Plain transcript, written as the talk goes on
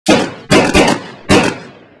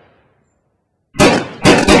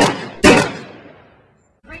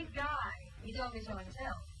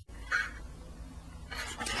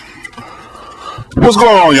What's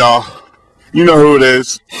going on, y'all? You know who it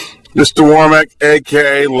is. Mr. Warmack,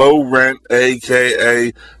 a.k.a. Low Rent,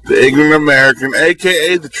 a.k.a. The Ignorant American,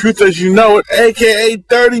 a.k.a. The Truth As You Know It, a.k.a.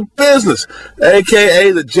 Dirty Business,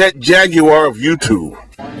 a.k.a. The Jet Jaguar of YouTube.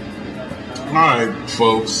 Alright,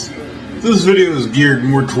 folks. This video is geared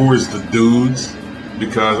more towards the dudes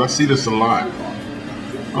because I see this a lot.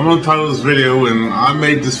 I'm going to title this video, and I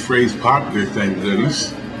made this phrase popular, thank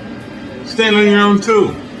goodness. Stand on your own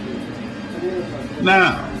too.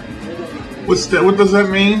 Now, what does that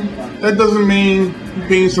mean? That doesn't mean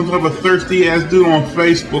being some type of thirsty ass dude on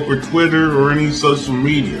Facebook or Twitter or any social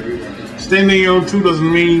media. Standing on your own too doesn't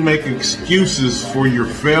mean you make excuses for your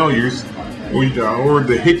failures or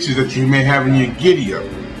the hitches that you may have in your giddy up.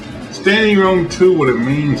 Standing on your own too, what it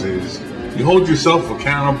means is you hold yourself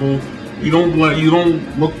accountable. You don't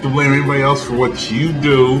look to blame anybody else for what you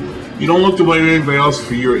do. You don't look to blame anybody else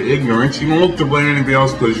for your ignorance. You don't look to blame anybody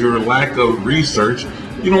else because your lack of research.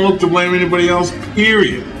 You don't look to blame anybody else,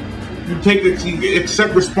 period. You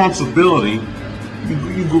accept responsibility.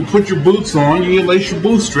 You put your boots on, you lace your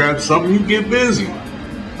bootstraps up, and you get busy.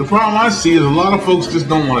 The problem I see is a lot of folks just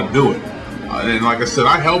don't want to do it. And like I said,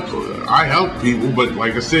 I help people, but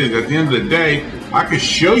like I said, at the end of the day, I can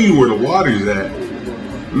show you where the water's at,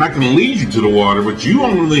 and I can lead you to the water, but you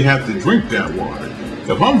don't really have to drink that water.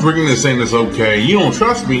 If I'm drinking this saying it's okay, you don't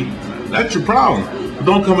trust me, that's your problem. But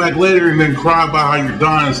don't come back later and then cry about how you're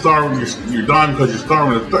dying and starving. You're dying because you're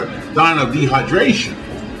starving, dying of dehydration.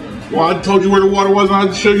 Well, I told you where the water was, and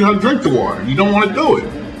I showed you how to drink the water. You don't want to do it.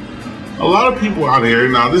 A lot of people out here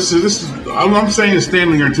now. This is. I'm saying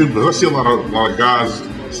standing here too because I see a lot of guys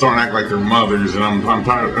starting to act like their mothers, and I'm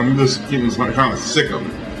tired. I'm just getting kind of sick of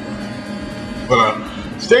it. But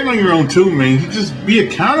staying on your own too means you just be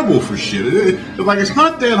accountable for shit. It's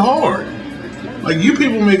not that hard. Like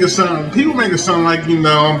people make it sound like, you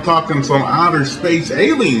know, I'm talking some outer space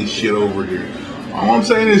alien shit over here. All I'm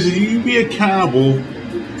saying is you be accountable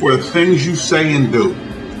for the things you say and do.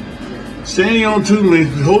 Standing on two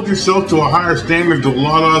means you hold yourself to a higher standard than a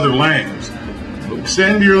lot of other lambs.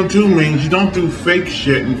 Standing on two means you don't do fake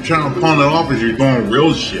shit and trying to pawn it off as you're doing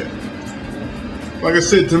real shit. Like I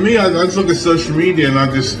said, to me, I just look at social media and I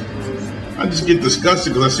just get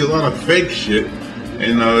disgusted because I see a lot of fake shit,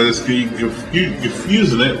 and you're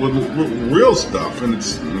confusing it with real stuff, and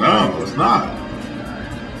it's not.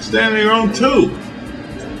 Standing on your own too.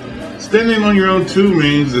 Standing on your own too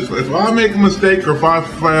means if I make a mistake or if I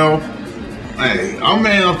fail, hey, I'm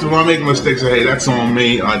man enough to when I make a mistake say, hey, that's on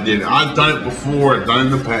me. I did it. I've done it before. I've done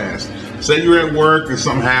it in the past. Say you're at work and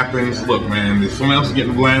something happens. Look, man, if someone else is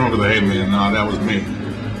getting blamed, I'm like, hey, man, nah, that was me.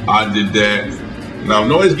 I did that. Now, if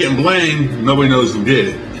nobody's getting blamed, nobody knows who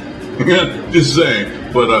did it. Just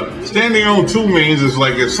saying. But standing on two means it's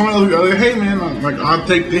like if someone else goes, hey, man, I'll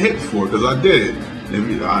take the hit for it because I did it.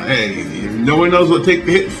 If nobody knows what take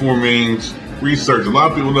the hit for means, research. A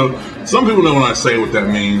lot of people know. Some people know when I say what that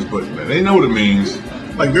means, but they know what it means.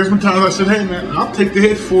 Like there's been times I said, hey, man, I'll take the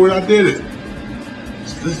hit for it. I did it.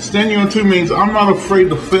 Standing on two means I'm not afraid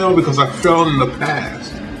to fail because I failed in the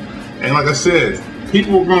past. And like I said,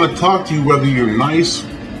 people are going to talk to you whether you're nice,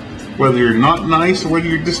 whether you're not nice, or whether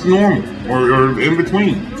you're just normal or in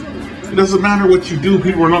between. It doesn't matter what you do,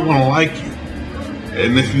 people are not going to like you.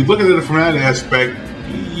 And if you look at it from that aspect,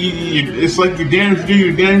 it's like you're damned if you do,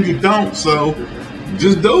 you're damned if you don't. So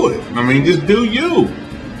just do it. I mean, just do you.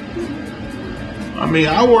 I mean,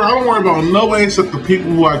 I don't worry about nobody except the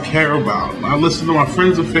people who I care about. I listen to my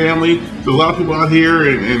friends and family. There's a lot of people out here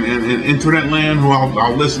in internet land who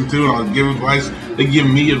I'll listen to and I'll give advice. They give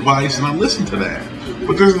me advice and I listen to that.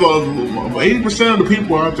 But there's 80% of the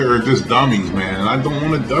people out there are just dummies, man. And I don't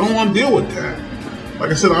want to deal with that.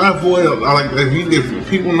 Like I said, if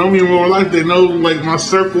people know me in real life, they know like my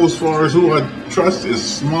circle as far as who I trust is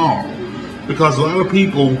small. Because a lot of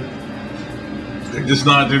people, they're just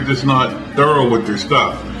not thorough with their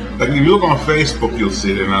stuff. Like if you look on Facebook, you'll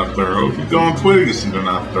see they're not thorough. If you go on Twitter, you see they're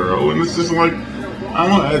not thorough. And it's just like,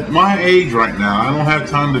 at my age right now, I don't have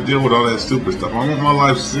time to deal with all that stupid stuff. I want my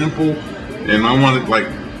life simple, and I want it like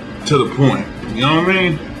to the point. You know what I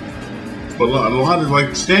mean? But a lot of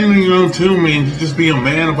like standing on your own too means you just be a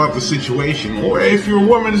man about the situation. Or if you're a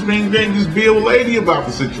woman, just be a lady about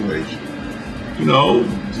the situation. You know,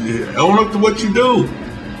 own up to what you do.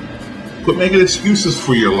 Quit making excuses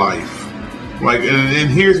for your life. Like, and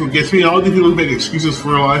here's what gets me: all these people who make excuses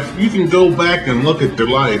for their life, you can go back and look at their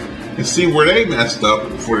life and see where they messed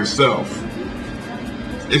up for themselves.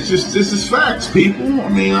 It's just, this is facts, people. I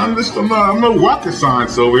mean, I'm no rocket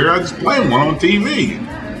science over here. I just play one on TV.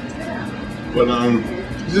 But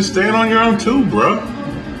just stand on your own too, bro.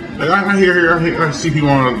 Like I see people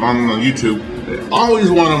on YouTube. They always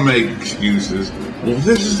want to make excuses. Well,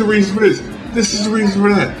 this is the reason for this. This is the reason for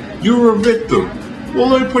that. You were a victim. Well,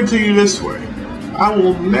 let me put it to you this way. I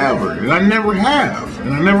will never, and I never have,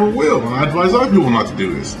 and I never will, and I advise other people not to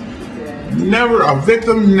do this. Never, a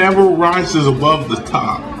victim never rises above the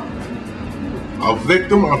top. A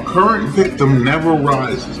current victim never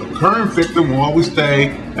rises. A current victim will always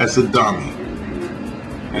stay as a dummy.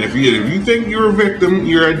 And if you think you're a victim,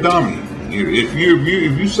 you're a dummy. If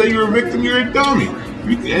you say you're a victim, you're a dummy.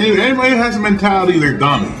 Anybody that has a mentality, they're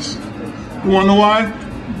dummies. You wanna know why?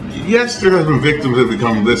 Yes, there have been victims that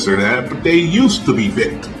become this or that, but they used to be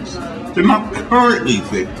victims. They're not currently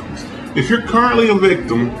victims. If you're currently a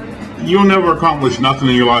victim, you'll never accomplish nothing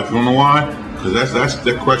in your life. You wanna know why? Because that's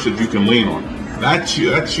the question you can lean on. That's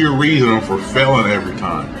your reason for failing every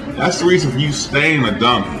time. That's the reason for you staying a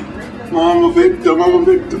dummy. Oh, I'm a victim.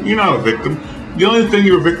 You're not a victim. The only thing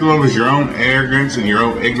you're a victim of is your own arrogance and your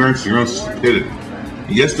own ignorance, your own stupidity.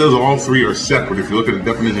 Yes, those all three are separate if you look at the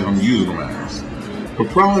definition I'm using them as. The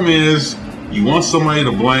problem is you want somebody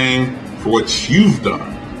to blame for what you've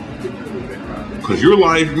done. Because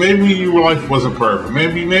maybe your life wasn't perfect.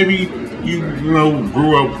 Maybe you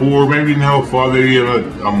grew up poor. Maybe you didn't have a father, you had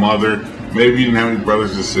a mother. Maybe you didn't have any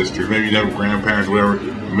brothers and sisters. Maybe you didn't have grandparents, whatever.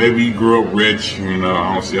 Maybe you grew up rich. I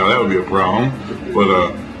don't see how that would be a problem.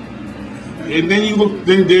 But and then you look,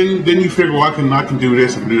 then you figure, well, I can do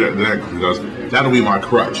this and do that because that'll be my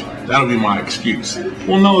crutch. That'll be my excuse.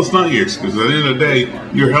 Well, no, it's not your excuse. At the end of the day,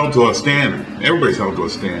 you're held to a standard. Everybody's held to a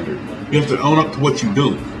standard. You have to own up to what you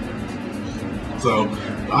do. So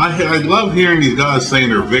I love hearing these guys saying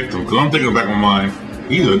they're victims because I'm thinking in the back of my mind,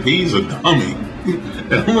 he's a dummy.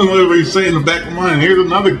 And I'm going to literally say in the back of my mind, here's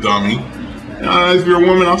another dummy. If you're a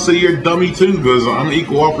woman, I'll say you're a dummy too because I'm an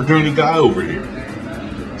equal opportunity guy over here.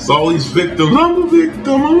 So all these victims, I'm a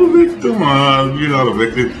victim. You're not a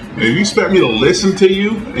victim. And if you expect me to listen to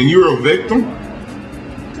you and you're a victim,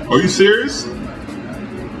 are you serious?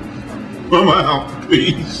 I'm out.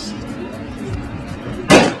 Peace.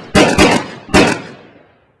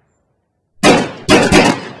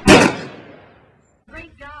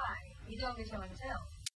 Great guy. He's only so and tell.